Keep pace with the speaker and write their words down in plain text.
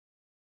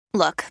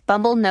Look,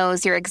 Bumble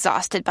knows you're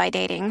exhausted by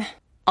dating.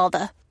 All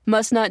the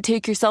must not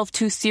take yourself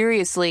too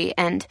seriously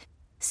and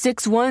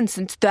 6'1"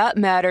 since that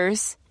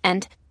matters.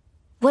 And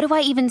what do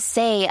I even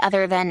say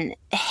other than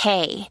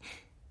hey?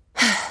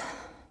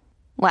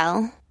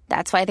 Well,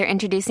 that's why they're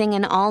introducing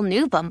an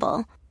all-new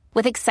Bumble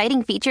with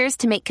exciting features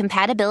to make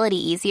compatibility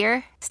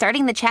easier,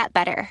 starting the chat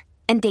better,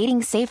 and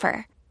dating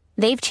safer.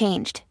 They've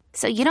changed,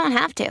 so you don't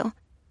have to.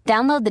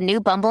 Download the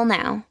new Bumble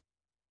now.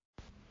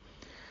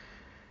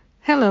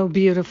 Hello,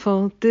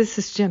 beautiful. This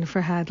is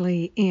Jennifer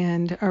Hadley,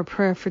 and our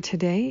prayer for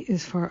today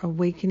is for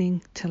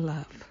awakening to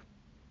love.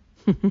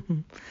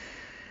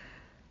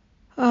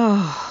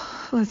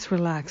 Oh, let's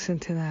relax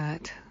into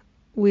that.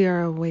 We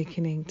are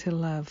awakening to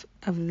love.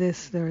 Of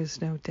this, there is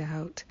no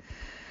doubt.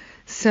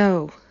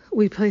 So,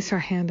 we place our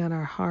hand on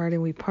our heart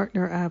and we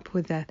partner up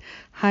with that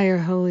higher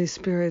Holy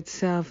Spirit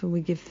self and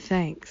we give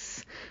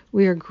thanks.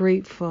 We are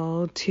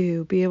grateful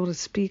to be able to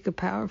speak a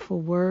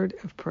powerful word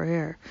of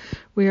prayer.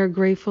 We are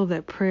grateful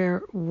that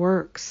prayer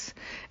works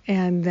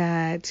and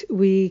that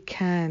we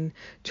can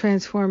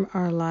transform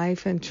our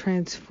life and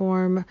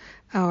transform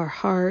our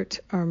heart,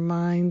 our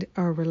mind,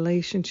 our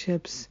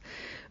relationships.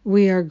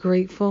 We are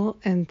grateful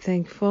and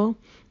thankful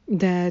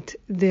that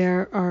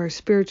there are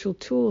spiritual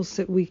tools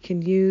that we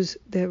can use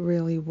that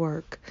really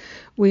work.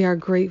 We are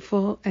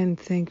grateful and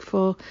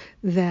thankful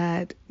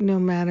that no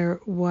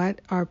matter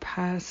what our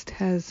past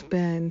has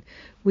been,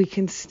 we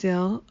can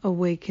still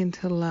awaken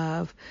to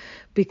love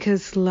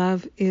because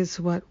love is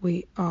what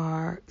we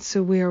are.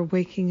 So we are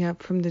waking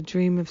up from the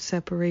dream of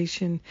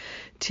separation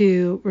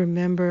to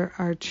remember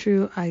our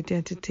true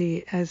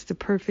identity as the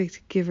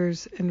perfect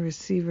givers and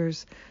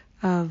receivers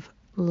of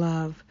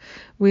love.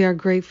 We are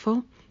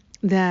grateful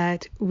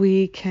that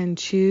we can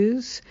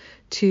choose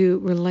to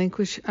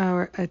relinquish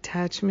our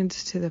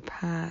attachments to the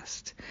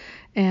past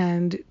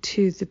and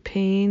to the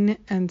pain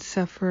and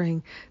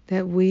suffering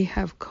that we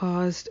have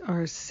caused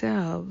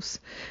ourselves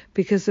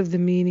because of the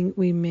meaning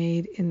we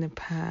made in the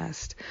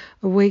past.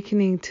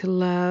 Awakening to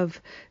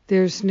love,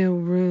 there's no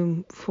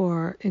room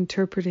for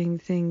interpreting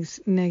things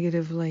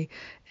negatively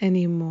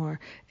anymore.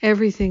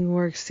 Everything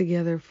works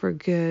together for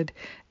good,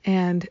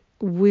 and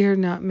we're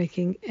not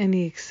making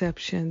any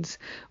exceptions.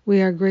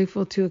 We are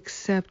grateful to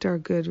accept our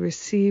good,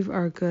 receive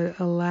our good,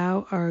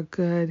 allow our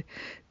good,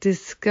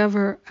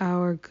 discover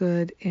our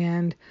good,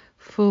 and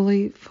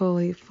fully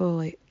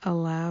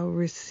allow,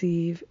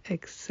 receive,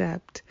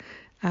 accept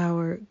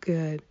our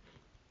good.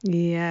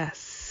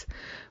 Yes.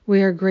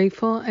 We are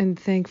grateful and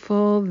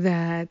thankful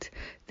that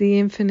the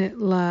infinite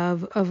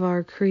love of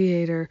our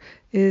Creator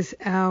is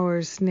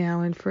ours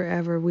now and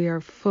forever. We are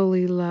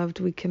fully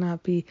loved. We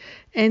cannot be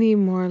any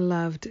more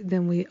loved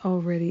than we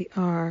already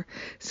are.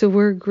 So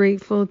we're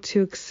grateful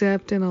to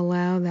accept and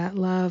allow that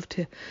love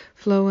to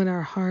flow in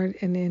our heart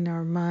and in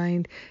our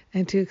mind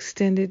and to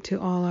extend it to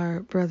all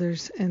our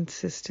brothers and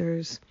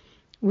sisters.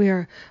 We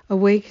are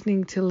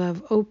awakening to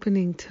love,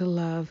 opening to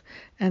love,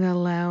 and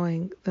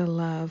allowing the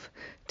love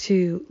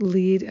to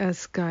lead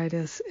us, guide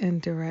us, and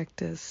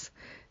direct us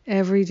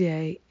every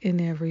day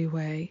in every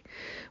way.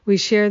 We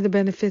share the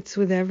benefits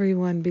with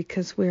everyone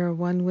because we are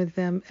one with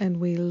them, and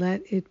we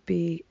let it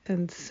be.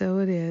 And so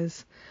it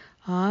is.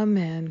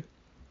 Amen.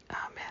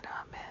 Amen.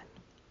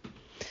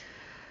 Amen.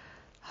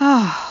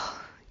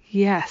 Oh,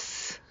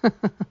 yes.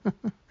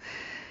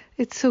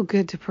 It's so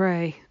good to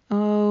pray.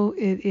 Oh,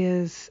 it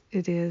is.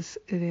 It is.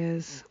 It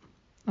is.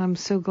 I'm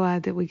so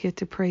glad that we get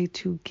to pray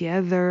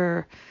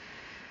together.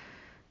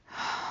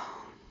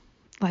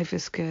 Life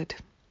is good.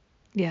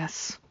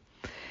 Yes.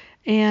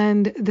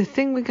 And the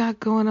thing we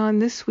got going on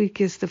this week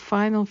is the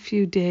final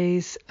few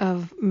days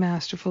of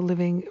Masterful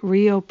Living.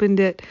 Reopened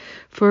it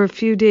for a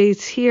few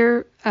days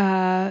here.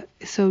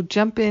 So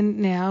jump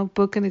in now,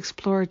 book an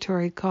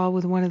exploratory call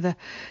with one of the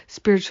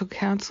spiritual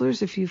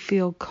counselors if you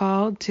feel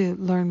called to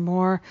learn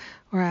more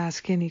or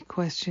ask any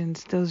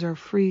questions. Those are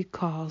free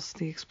calls,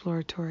 the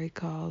exploratory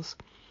calls.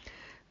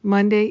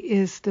 Monday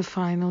is the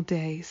final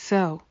day.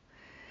 So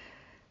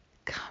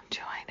come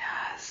join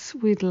us.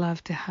 We'd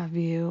love to have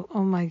you.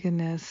 Oh my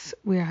goodness.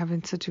 We are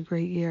having such a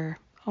great year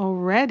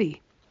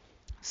already.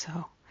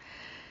 So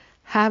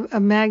have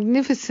a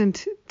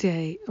magnificent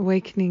day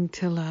awakening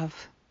to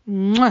love.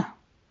 Mwah.